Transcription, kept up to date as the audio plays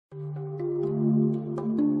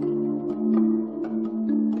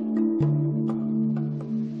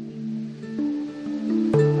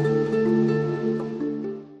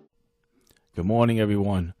morning,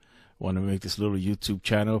 everyone. Want to make this little YouTube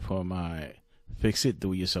channel for my Fix-It,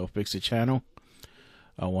 Do-It-Yourself Fix-It channel.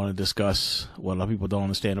 I want to discuss what a lot of people don't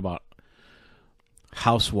understand about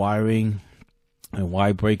house wiring and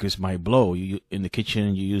why breakers might blow. You in the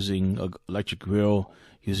kitchen, you're using an electric grill,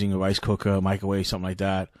 using a rice cooker, microwave, something like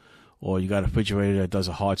that, or you got a refrigerator that does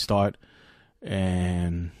a hard start,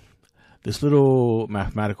 and this little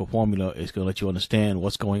mathematical formula is going to let you understand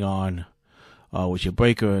what's going on with your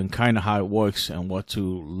breaker and kind of how it works and what to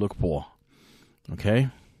look for. Okay,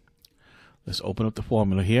 let's open up the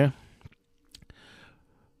formula here.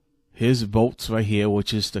 Here's volts right here,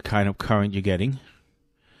 which is the kind of current you're getting.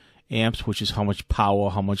 Amps, which is how much power,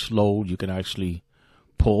 how much load you can actually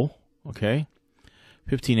pull. Okay,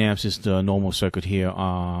 15 amps is the normal circuit here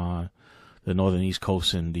on the northern east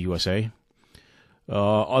coast in the USA.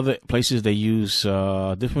 Other places they use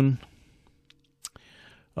different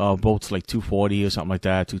volts, like 240 or something like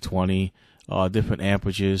that, 220, different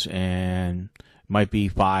amperages, and might be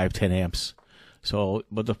 5-10 amps. So,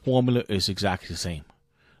 but the formula is exactly the same.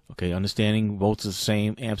 Okay, understanding volts is the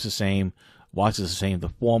same, amps is the same, watts is the same. The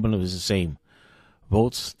formula is the same.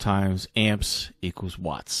 Volts times amps equals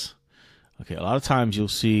watts. Okay, a lot of times you'll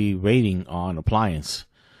see rating on appliance.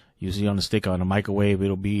 Usually on the sticker on the microwave,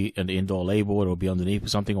 it'll be in the indoor label, it'll be underneath or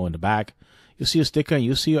something, or in the back. You'll see a sticker and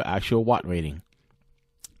you'll see your actual watt rating.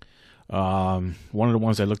 One of the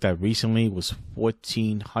ones I looked at recently was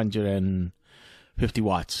 1,450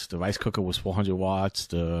 watts. The rice cooker was 400 watts.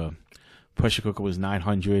 The pressure cooker was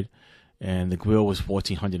 900, and the grill was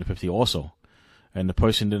 1,450 also. And the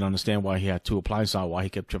person didn't understand why he had two appliances out, why he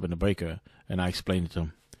kept tripping the breaker, and I explained it to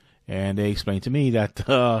him. And they explained to me that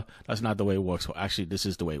that's not the way it works. Well, actually, this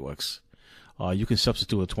is the way it works. You can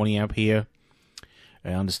substitute a 20 amp here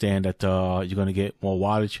and understand that you're going to get more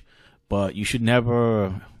wattage, but you should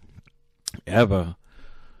never, ever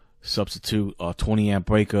substitute a 20 amp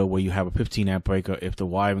breaker where you have a 15 amp breaker if the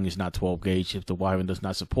wiring is not 12 gauge. If the wiring does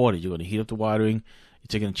not support it, you're going to heat up the wiring. You're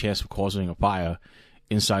taking a chance of causing a fire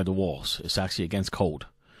inside the walls. It's actually against code,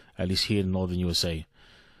 at least here in northern USA.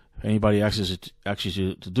 If anybody asks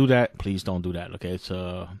you to do that, please don't do that. Okay, it's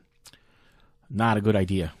not a good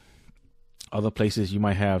idea. Other places you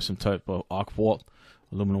might have some type of arc fault,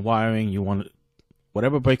 aluminum wiring. You want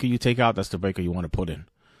whatever breaker you take out, that's the breaker you want to put in,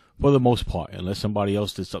 for the most part, unless somebody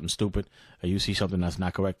else did something stupid and you see something that's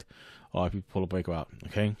not correct, or if you pull a breaker out.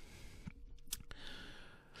 Okay.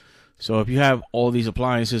 So if you have all these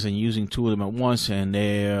appliances and using two of them at once and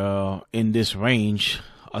they're in this range,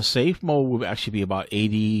 a safe mode would actually be about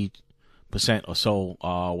 80% or so,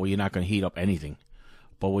 where you're not going to heat up anything.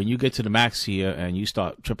 But when you get to the max here and you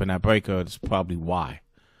start tripping that breaker, that's probably why.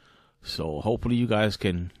 So hopefully you guys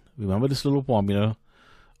can remember this little formula,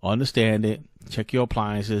 understand it, check your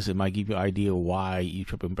appliances. It might give you an idea of why you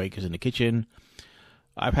tripping breakers in the kitchen.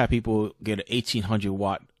 I've had people get an 1800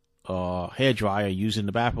 watt hair dryer used in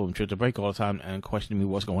the bathroom, trip the breaker all the time, and question me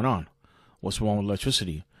what's going on. What's wrong with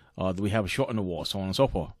electricity? Do we have a short in the wall, so on and so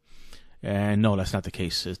forth? And no, that's not the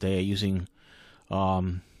case. They're using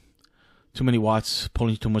too many watts,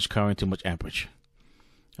 pulling too much current, too much amperage.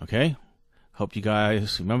 Okay? Hope you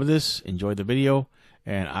guys remember this. Enjoy the video,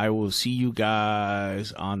 and I will see you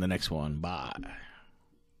guys on the next one. Bye.